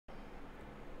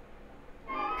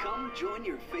Come join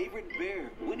your favorite bear,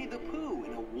 Winnie the Pooh,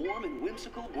 in a warm and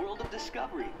whimsical world of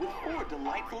discovery with 4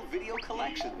 delightful video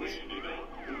collections. Winnie the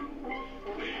Pooh,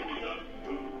 Winnie the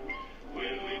Pooh,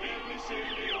 when we get we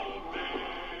simply old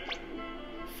bear.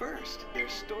 First,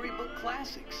 there's Storybook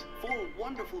Classics, 4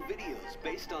 wonderful videos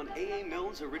based on A.A.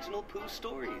 Milne's original Pooh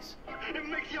stories. It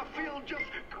makes you feel just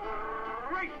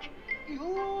great.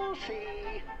 You'll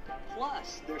see.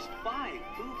 Plus, there's 5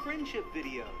 Pooh friendship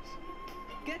videos.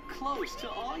 Get close to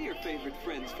all your favorite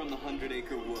friends from the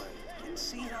 100-acre wood and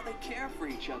see how they care for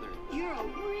each other. You're a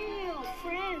real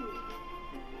friend.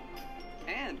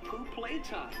 And Pooh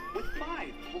Playtime with 5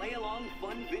 play-along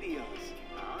fun videos.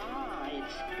 Ah,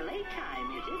 it's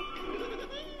playtime, is it?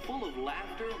 Full of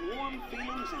laughter, warm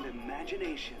feelings, and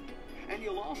imagination. And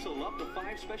you'll also love the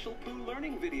 5 special Pooh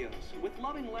learning videos with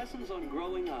loving lessons on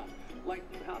growing up, like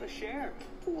how to share.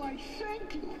 Why,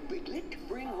 thank you, Piglet.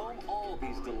 Bring home all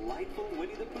these delightful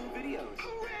Winnie the Pooh videos.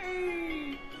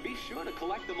 Hooray! Be sure to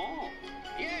collect them all.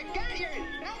 You got yours.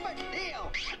 No big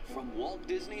deal. From Walt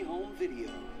Disney Home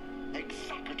Video.